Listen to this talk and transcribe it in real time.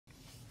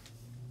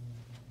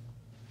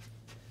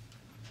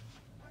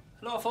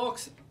Hello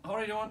folks, how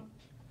are you doing?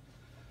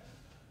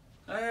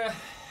 I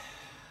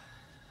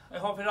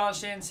hope you're all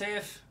staying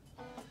safe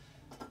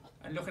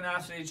and looking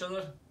after each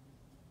other.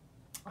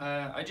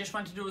 I just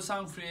want to do a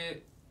song for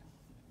you.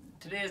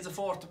 Today is the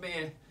 4th of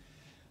May,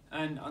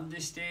 and on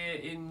this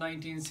day in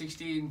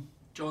 1916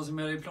 Joseph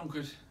Mary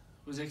Plunkett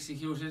was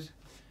executed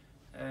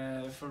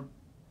for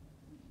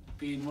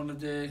being one of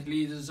the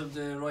leaders of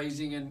the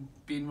rising and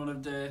being one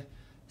of the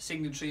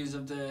signatories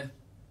of the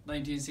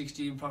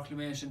 1916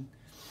 proclamation.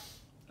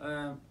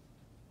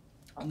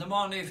 On the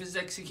morning of his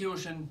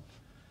execution,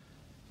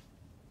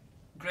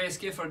 Grace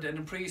Gifford and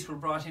a priest were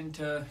brought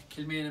into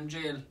Kilmainham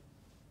jail,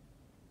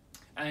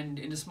 and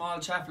in a small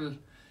chapel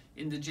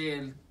in the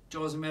jail,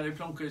 Joseph Mary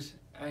Plunkett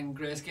and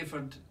Grace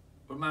Gifford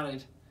were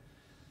married.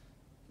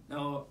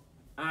 Now,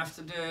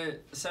 after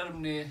the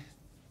ceremony,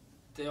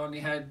 they only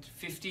had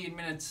 15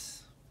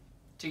 minutes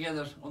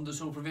together under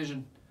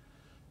supervision,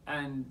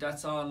 and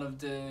that's all of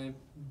the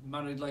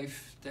married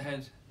life they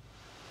had.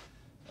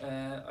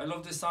 I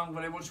love this song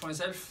very much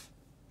myself.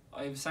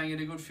 I've sang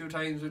it a good few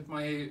times with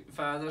my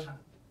father,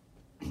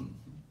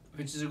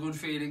 which is a good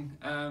feeling.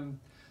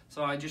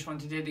 So I just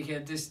want to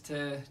dedicate this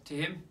to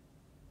him.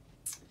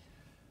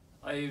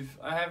 I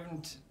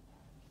haven't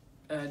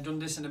done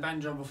this in a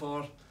banjo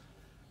before,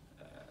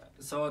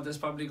 so there's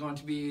probably going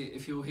to be a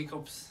few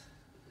hiccups,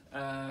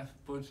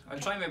 but I'll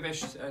try my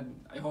best and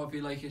I hope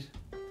you like it.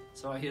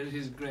 So here it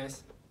is,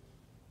 Grace.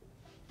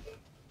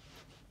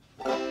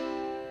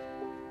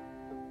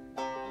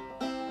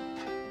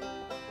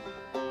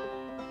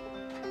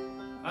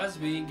 As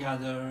we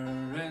gather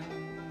in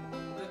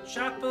the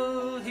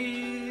chapel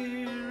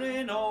here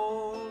in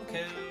old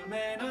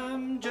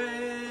Kilmainham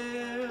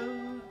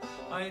jail,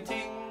 I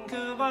think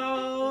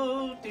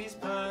about these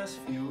past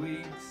few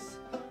weeks.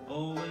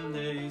 Oh, will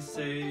they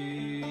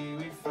say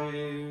we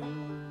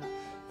failed?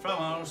 From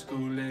our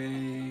school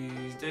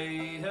days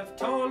they have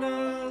told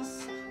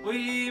us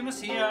we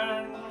must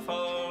yearn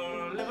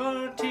for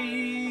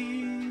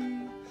liberty.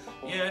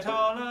 Yet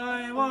all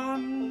I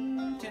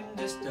want in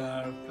this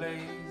dark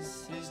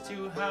place is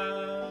to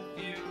have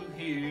you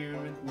here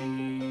with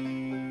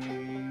me.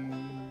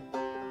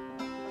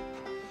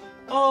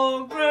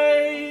 Oh,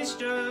 Grace,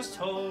 just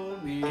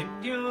hold me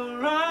in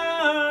your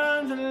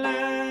arms and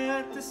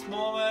let this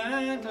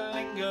moment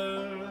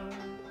linger.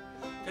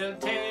 They'll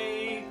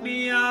take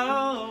me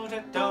out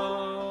at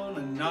dawn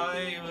and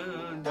I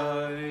will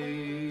die.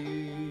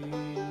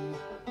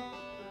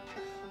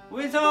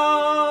 With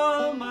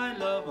all my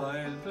love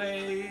I'll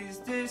place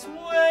this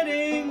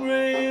wedding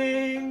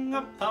ring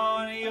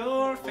upon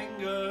your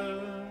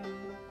finger.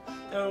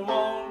 There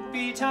won't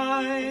be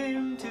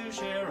time to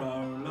share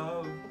our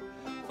love,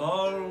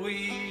 for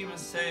we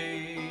must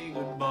say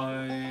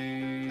goodbye.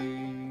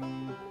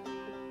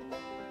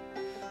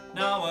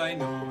 Now I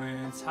know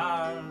it's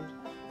hard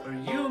for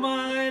you,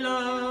 my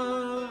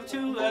love,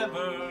 to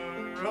ever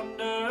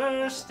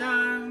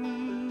understand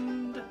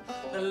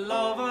the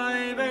love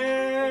I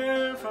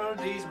bear for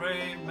these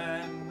brave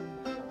men,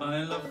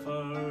 my love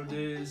for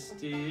this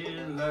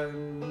dear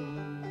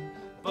land.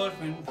 But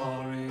when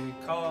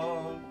Porrick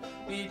called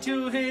me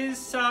to his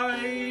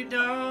side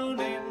down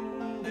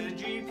in the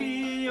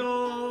GPO,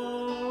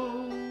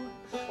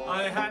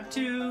 I had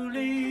to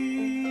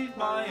leave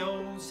my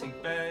own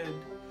sick bed.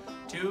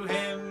 To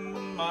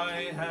him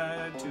I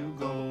had to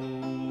go.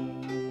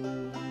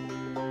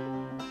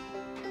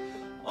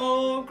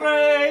 Oh,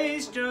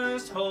 Grace,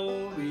 just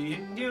hold me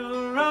in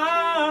your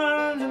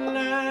arms and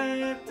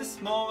let this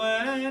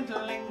moment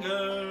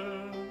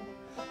linger.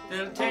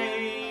 They'll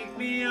take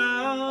me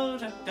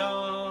out at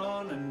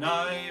dawn and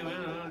I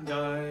will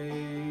die.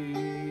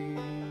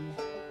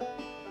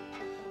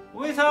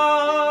 With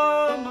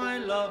all my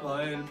love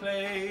I'll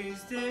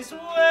place this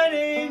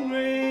wedding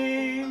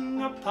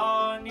ring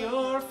upon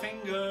your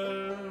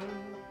finger.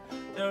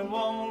 There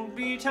won't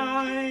be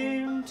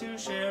time to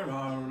share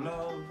our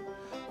love,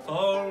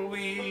 for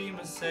we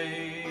must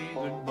say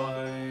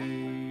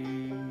goodbye.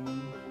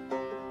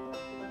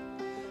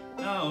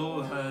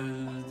 Now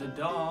as the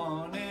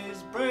dawn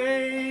is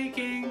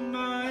breaking,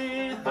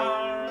 my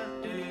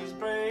heart is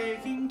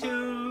breaking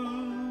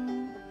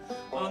too.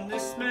 On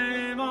this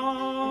May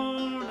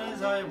morn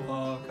as I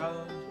walk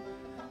out,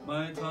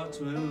 my thoughts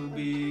will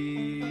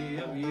be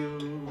of you.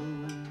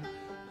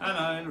 And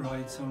I'll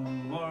write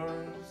some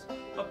words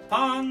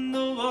upon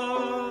the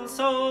wall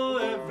so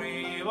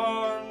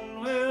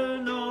everyone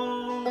will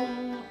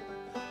know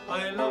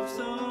I love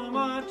so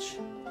much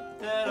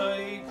that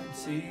I could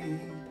see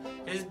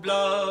his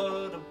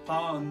blood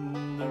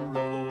upon the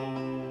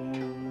road.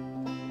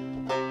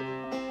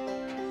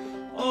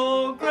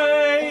 Oh,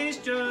 Grace,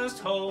 just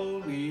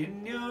hold me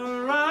in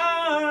your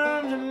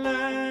arms and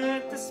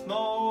let this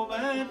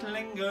moment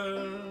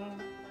linger.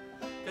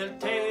 They'll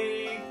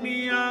take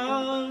me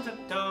out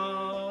at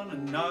dawn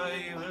and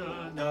I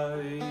will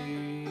die.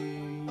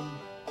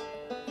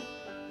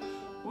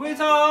 With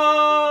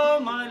all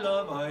my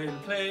love I'll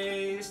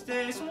place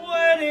this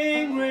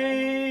wedding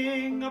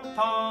ring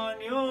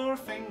upon your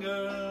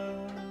finger.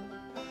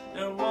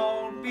 There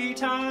won't be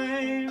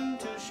time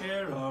to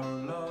share our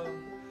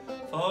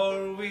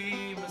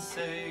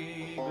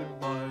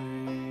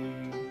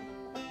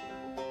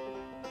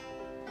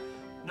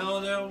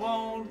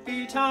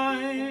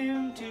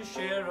time to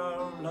share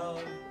our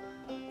love,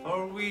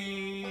 for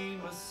we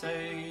must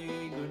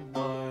say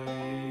goodbye.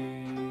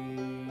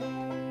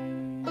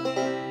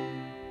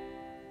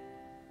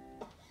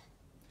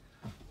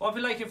 Hope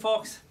you like it,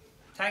 folks.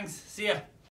 Thanks. See ya.